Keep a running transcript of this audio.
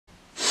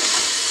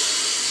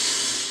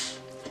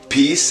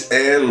Peace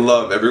and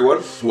love,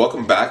 everyone.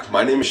 Welcome back.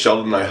 My name is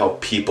Sheldon and I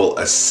help people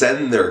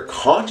ascend their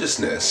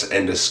consciousness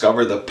and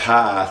discover the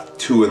path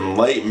to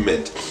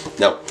enlightenment.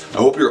 Now, I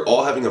hope you're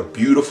all having a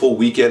beautiful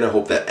weekend. I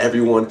hope that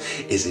everyone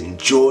is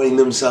enjoying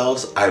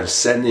themselves. I'm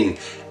sending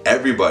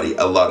everybody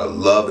a lot of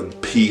love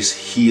and peace,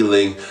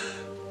 healing,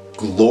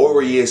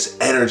 glorious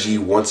energy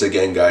once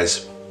again,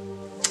 guys.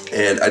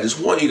 And I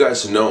just want you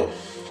guys to know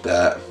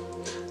that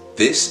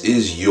this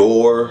is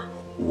your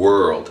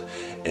world.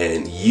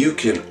 And you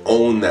can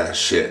own that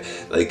shit.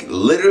 Like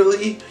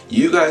literally,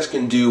 you guys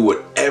can do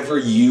whatever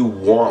you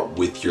want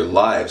with your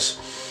lives.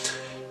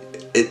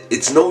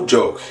 It's no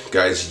joke,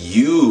 guys.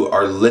 You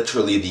are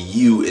literally the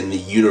you in the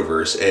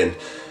universe, and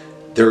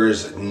there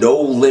is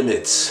no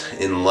limits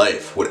in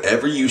life.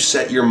 Whatever you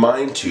set your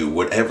mind to,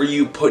 whatever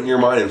you put in your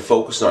mind and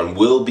focus on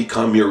will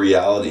become your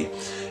reality.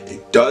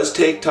 It does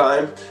take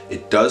time.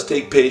 It does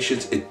take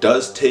patience. It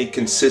does take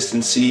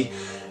consistency.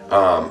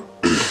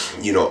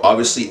 You know,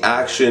 obviously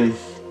action.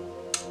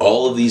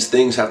 All of these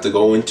things have to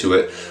go into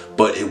it,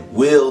 but it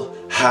will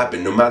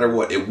happen no matter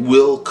what. It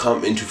will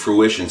come into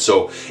fruition.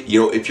 So,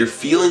 you know, if you're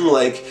feeling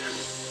like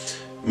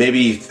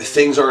maybe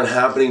things aren't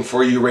happening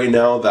for you right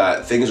now,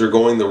 that things are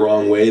going the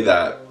wrong way,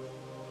 that,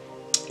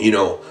 you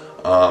know,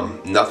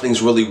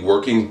 nothing's really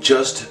working,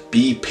 just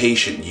be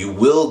patient. You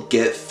will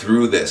get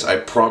through this, I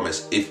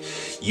promise.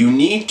 If you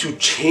need to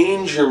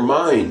change your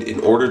mind in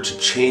order to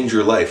change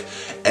your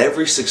life,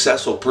 every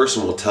successful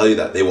person will tell you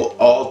that. They will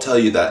all tell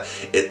you that.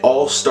 It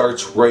all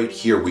starts right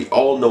here. We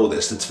all know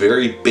this. It's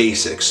very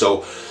basic.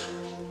 So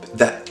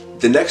that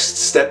the next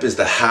step is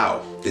the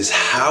how.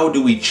 How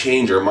do we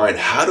change our mind?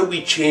 How do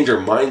we change our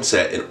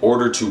mindset in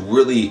order to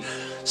really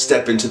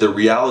step into the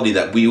reality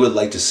that we would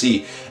like to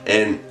see?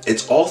 And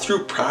it's all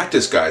through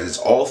practice, guys. It's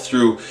all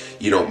through,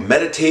 you know,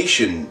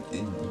 meditation,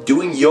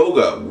 doing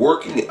yoga,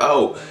 working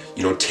out,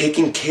 you know,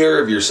 taking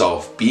care of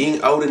yourself,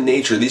 being out in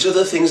nature. These are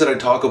the things that I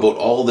talk about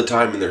all the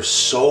time, and they're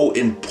so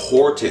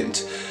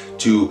important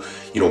to,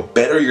 you know,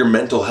 better your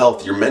mental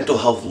health. Your mental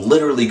health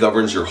literally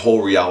governs your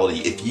whole reality.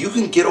 If you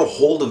can get a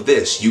hold of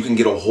this, you can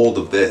get a hold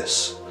of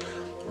this,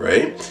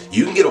 right?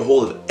 You can get a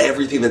hold of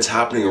everything that's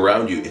happening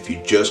around you if you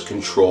just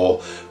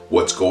control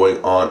what's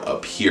going on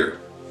up here.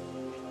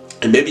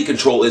 And maybe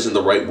control isn't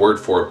the right word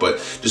for it, but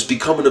just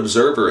become an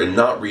observer and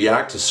not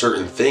react to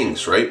certain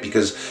things, right?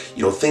 Because,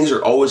 you know, things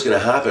are always going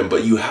to happen,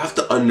 but you have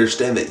to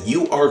understand that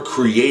you are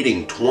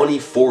creating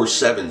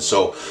 24/7.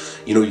 So,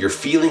 you know, your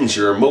feelings,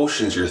 your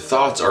emotions, your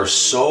thoughts are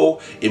so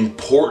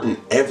important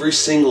every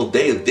single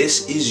day.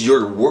 This is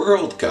your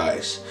world,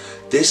 guys.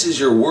 This is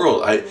your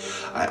world.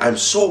 I'm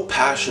so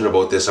passionate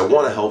about this. I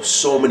want to help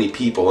so many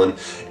people, and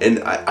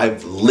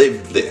I've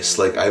lived this.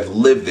 Like, I've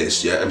lived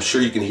this. Yeah, I'm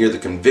sure you can hear the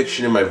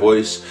conviction in my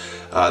voice,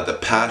 the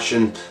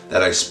passion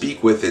that I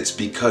speak with. It's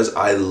because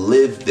I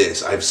live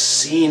this. I've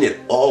seen it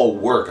all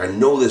work. I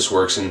know this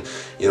works, and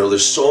you know,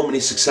 there's so many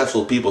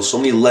successful people, so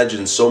many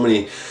legends, so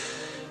many,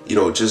 you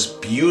know,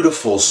 just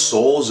beautiful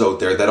souls out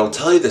there that'll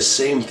tell you the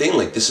same thing.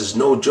 Like, this is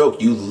no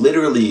joke. You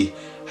literally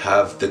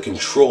have the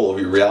control of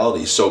your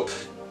reality. So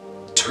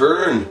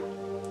turn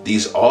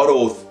these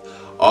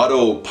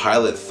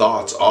autopilot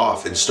thoughts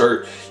off and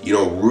start, you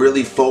know,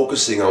 really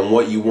focusing on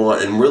what you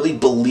want and really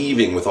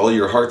believing with all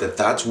your heart that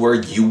that's where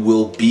you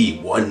will be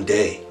one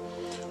day,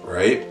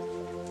 right?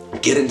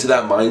 Get into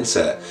that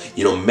mindset,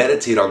 you know,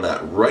 meditate on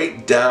that.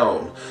 Write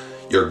down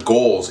your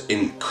goals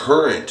in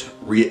present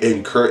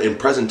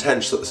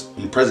tense,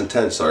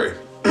 sorry.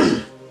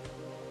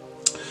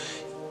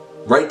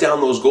 Write down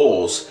those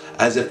goals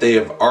as if they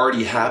have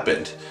already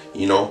happened.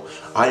 You know,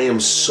 I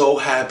am so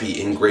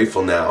happy and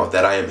grateful now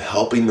that I am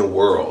helping the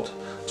world.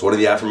 It's one of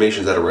the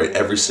affirmations that I write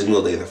every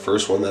single day, the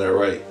first one that I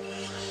write.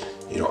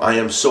 You know, I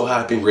am so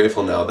happy and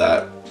grateful now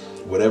that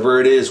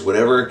whatever it is,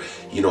 whatever,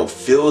 you know,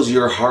 fills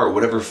your heart,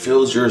 whatever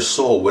fills your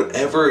soul,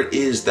 whatever it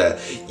is that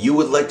you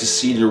would like to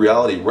see in your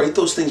reality, write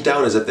those things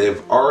down as if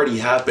they've already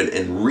happened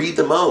and read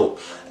them out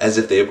as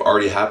if they've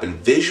already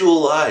happened.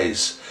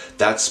 Visualize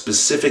that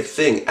specific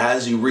thing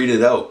as you read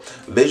it out.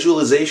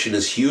 Visualization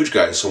is huge,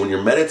 guys. So when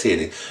you're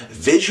meditating,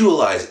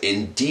 visualize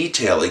in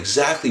detail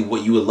exactly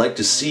what you would like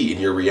to see in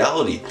your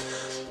reality.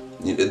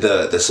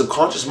 The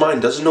subconscious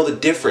mind doesn't know the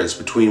difference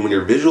between when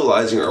you're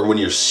visualizing or when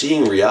you're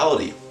seeing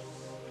reality,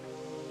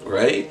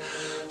 right?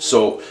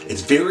 So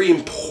it's very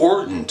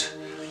important,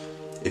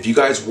 if you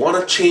guys want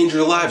to change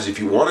your lives, if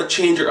you want to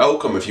change your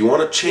outcome, if you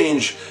want to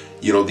change,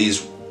 you know,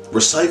 these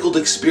recycled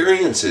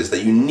experiences,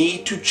 that you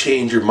need to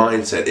change your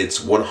mindset. It's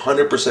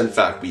 100%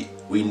 fact.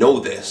 We know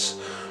this,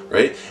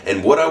 right?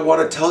 And what I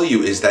want to tell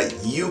you is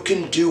that you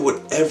can do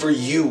whatever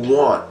you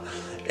want.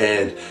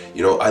 And,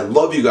 you know, I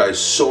love you guys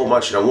so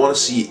much, and I want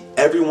to see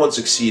everyone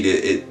succeed.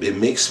 It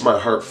makes my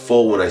heart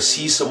full when I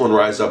see someone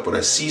rise up, when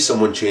I see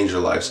someone change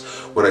their lives,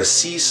 when I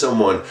see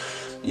someone,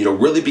 you know,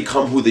 really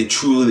become who they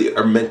truly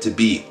are meant to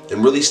be,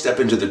 and really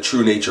step into their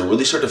true nature,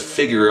 really start to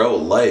figure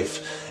out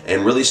life,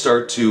 and really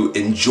start to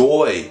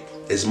enjoy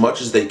as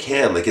much as they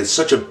can. Like, it's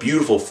such a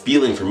beautiful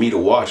feeling for me to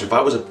watch. If I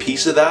was a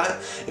piece of that,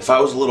 if I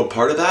was a little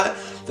part of that,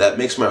 that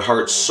makes my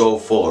heart so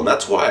full. And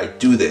that's why I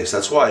do this.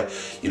 That's why,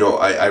 you know,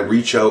 I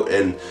reach out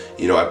and,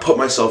 you know, I put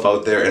myself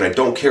out there, and I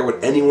don't care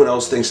what anyone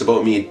else thinks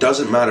about me. It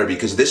doesn't matter,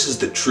 because this is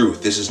the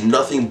truth. This is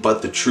nothing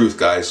but the truth,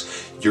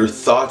 guys. Your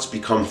thoughts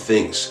become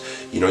things.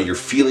 You know, your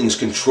feelings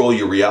control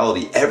your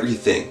reality,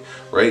 everything,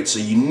 right? So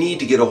you need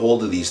to get a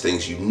hold of these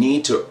things. You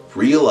need to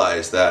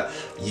realize that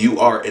you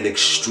are an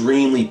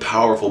extremely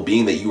powerful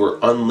being, that you are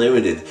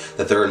unlimited,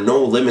 that there are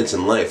no limits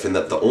in life, and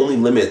that the only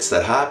limits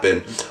that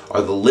happen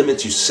are the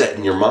limits you set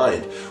in your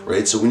mind,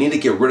 right? So we need to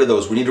get rid of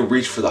those. We need to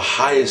reach for the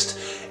highest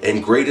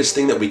and greatest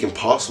thing that we can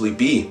possibly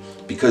be,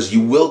 because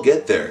you will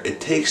get there. It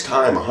takes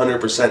time,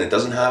 100%. It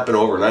doesn't happen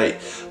overnight.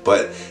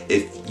 But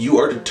if you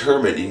are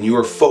determined and you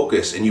are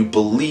focused and you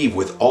believe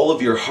with all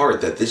of your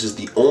heart that this is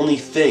the only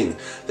thing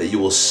that you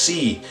will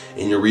see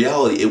in your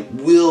reality, it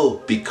will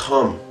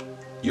become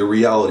your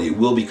reality. It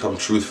will become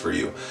truth for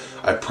you.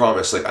 I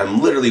promise. Like,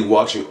 I'm literally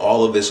watching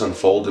all of this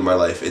unfold in my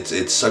life.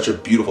 It's such a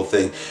beautiful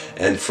thing.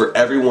 And for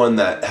everyone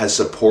that has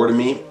supported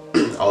me,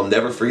 I'll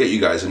never forget you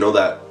guys. I know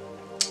that,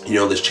 you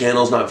know, this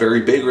channel is not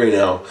very big right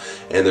now,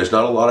 and there's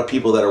not a lot of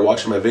people that are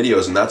watching my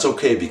videos, and that's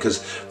okay,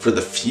 because for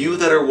the few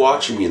that are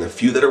watching me, and the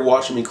few that are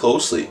watching me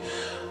closely,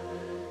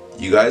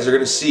 you guys are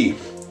going to see,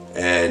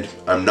 and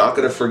I'm not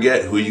going to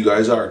forget who you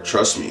guys are.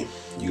 Trust me.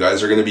 You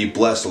guys are going to be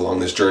blessed along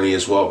this journey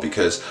as well,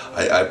 because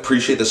I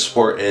appreciate the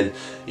support. And,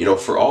 you know,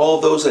 for all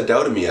of those that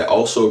doubted me, I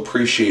also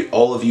appreciate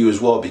all of you as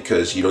well,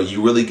 because, you know,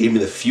 you really gave me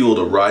the fuel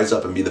to rise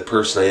up and be the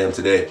person I am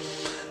today.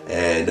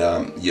 And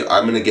I'm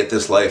going to get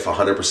this life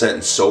 100%,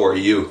 and so are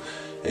you.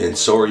 And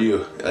so are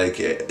you. Like,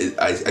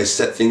 I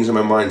set things in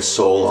my mind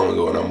so long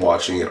ago, and I'm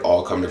watching it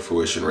all come to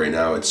fruition right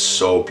now. It's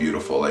so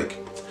beautiful. Like,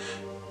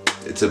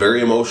 it's a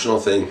very emotional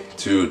thing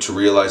to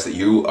realize that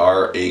you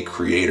are a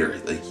creator.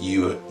 Like,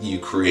 you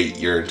create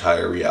your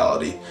entire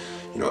reality.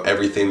 You know,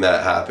 everything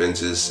that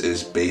happens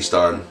is based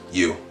on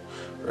you,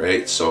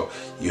 right? So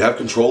you have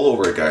control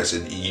over it, guys.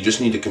 You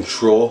just need to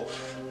control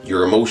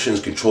your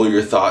emotions, control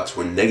your thoughts.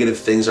 When negative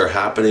things are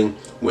happening,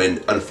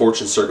 when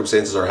unfortunate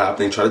circumstances are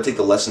happening, try to take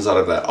the lessons out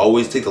of that.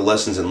 Always take the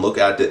lessons and look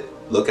at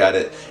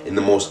it in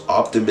the most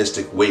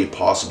optimistic way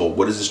possible.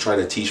 What is this trying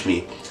to teach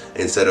me,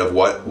 instead of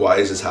why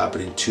is this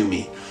happening to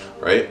me,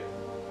 right?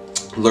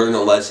 Learn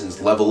the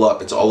lessons, level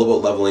up. It's all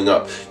about leveling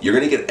up. You're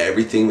going to get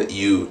everything that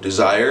you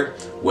desire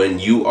when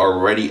you are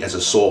ready as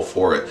a soul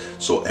for it.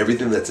 So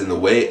everything that's in the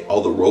way,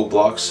 all the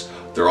roadblocks,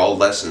 they're all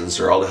lessons.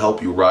 They're all to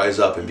help you rise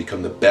up and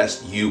become the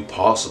best you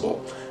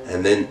possible.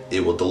 And then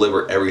it will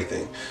deliver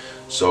everything.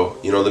 So,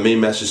 you know, the main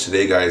message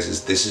today, guys,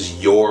 is this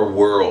is your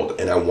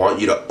world, and I want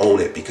you to own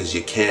it, because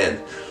you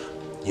can.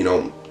 You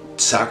know,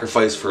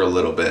 sacrifice for a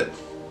little bit.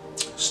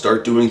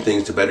 Start doing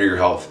things to better your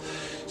health.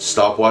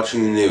 Stop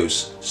watching the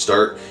news.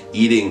 Start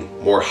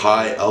eating more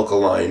high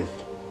alkaline,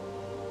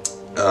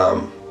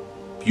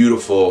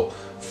 beautiful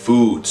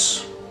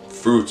foods,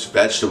 fruits,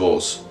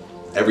 vegetables,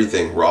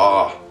 everything,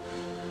 raw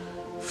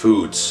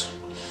foods.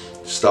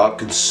 Stop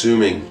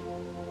consuming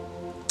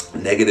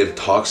negative,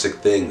 toxic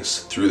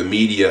things through the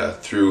media,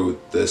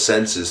 through the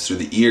senses, through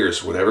the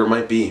ears, whatever it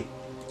might be,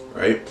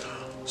 right?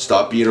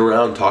 Stop being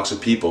around toxic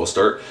people.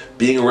 Start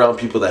being around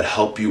people that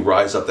help you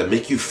rise up, that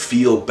make you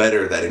feel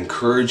better, that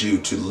encourage you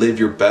to live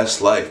your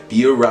best life.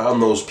 Be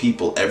around those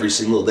people every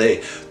single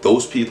day.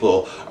 Those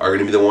people are going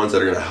to be the ones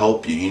that are going to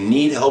help you. You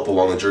need help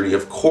along the journey,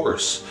 of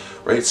course,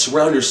 right?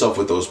 Surround yourself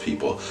with those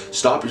people.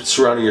 Stop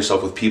surrounding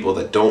yourself with people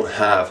that don't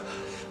have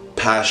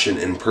passion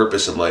and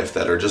purpose in life,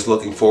 that are just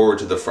looking forward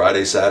to the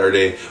Friday,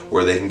 Saturday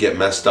where they can get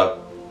messed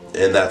up,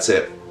 and that's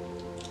it.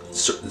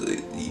 So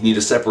you need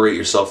to separate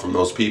yourself from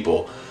those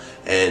people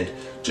and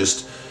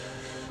just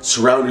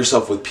surround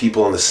yourself with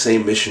people on the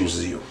same mission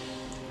as you,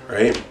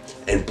 right?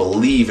 And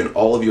believe in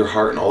all of your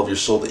heart and all of your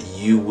soul that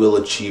you will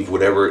achieve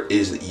whatever it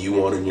is that you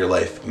want in your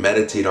life.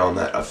 Meditate on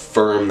that,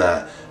 affirm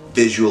that,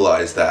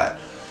 visualize that,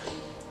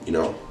 you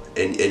know,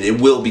 and it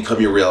will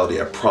become your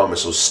reality, I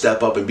promise. So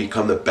step up and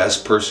become the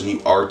best person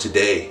you are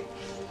today,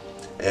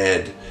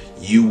 and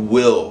you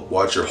will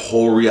watch your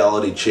whole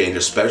reality change,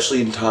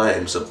 especially in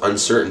times of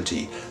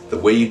uncertainty. The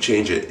way you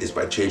change it is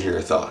by changing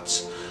your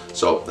thoughts.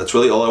 So that's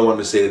really all I wanted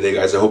to say today,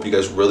 guys. I hope you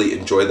guys really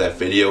enjoyed that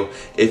video.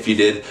 If you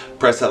did,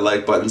 press that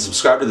like button,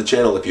 subscribe to the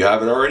channel if you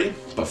haven't already.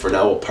 But for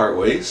now, we'll part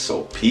ways.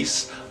 So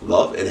peace,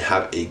 love, and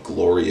have a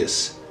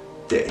glorious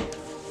day.